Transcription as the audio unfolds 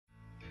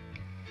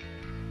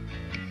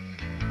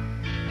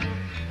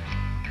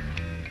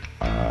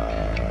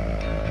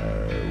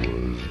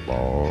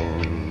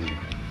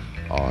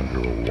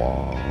under a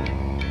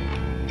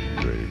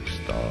wandering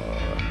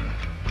star.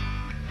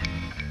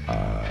 I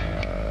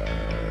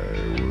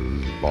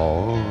was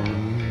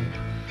born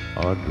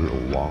under a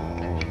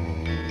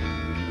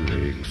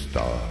wandering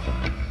star.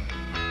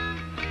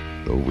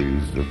 The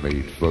wheels are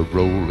made for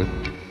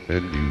rolling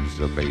and news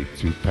are made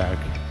to pack.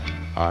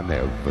 I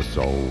never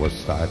saw a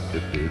sight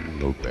that didn't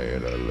look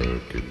better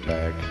looking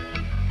back.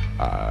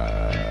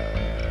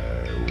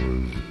 I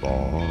was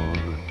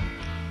born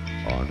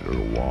under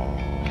a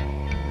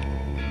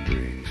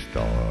wandering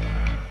star.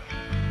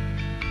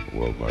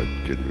 Well, mud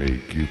can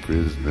make you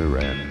prisoner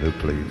and the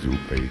plains will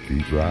make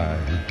you dry.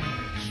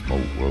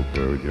 Smoke will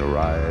burn your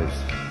eyes,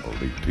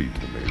 only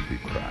people make you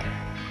cry.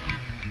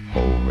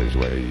 Home is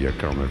where you're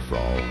coming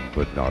from,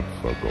 but not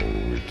for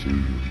going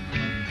to.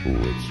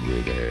 Which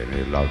with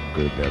any luck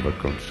could never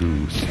come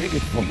true. Sing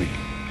it for me.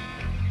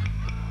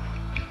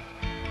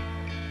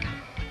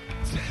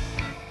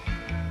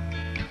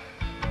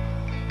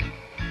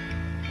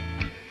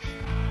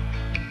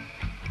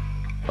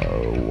 A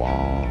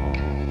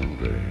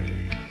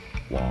wandering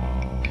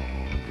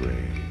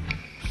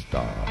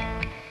star.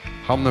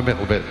 Hum the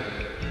middle bit,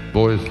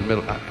 boys. The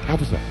middle. How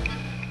was that?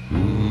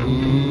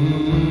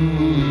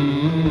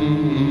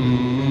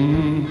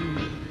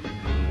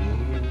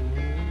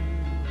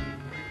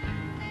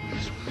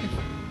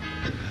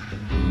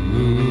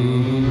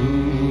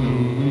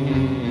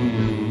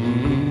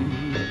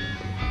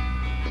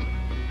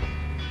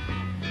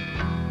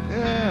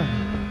 Yeah.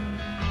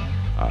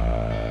 I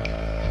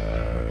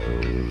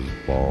was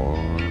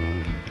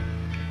born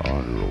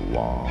under a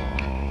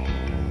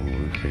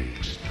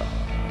wandering star.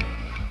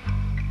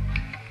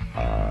 I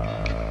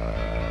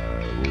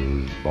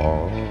was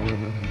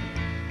born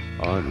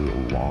under a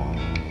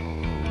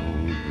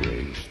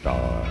wandering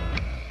star.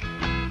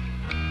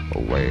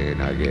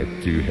 When I get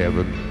to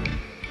heaven,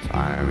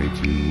 tie me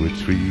to a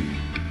tree,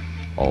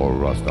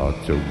 or I'll start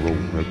to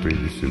roam, and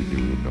pretty soon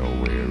you'll know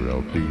where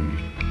I'll be.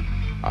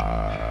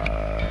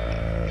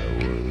 I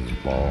was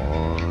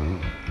born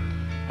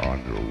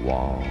under a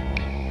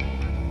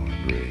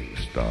wandering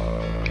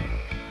star,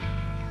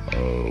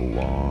 a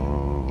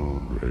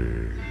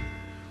wandering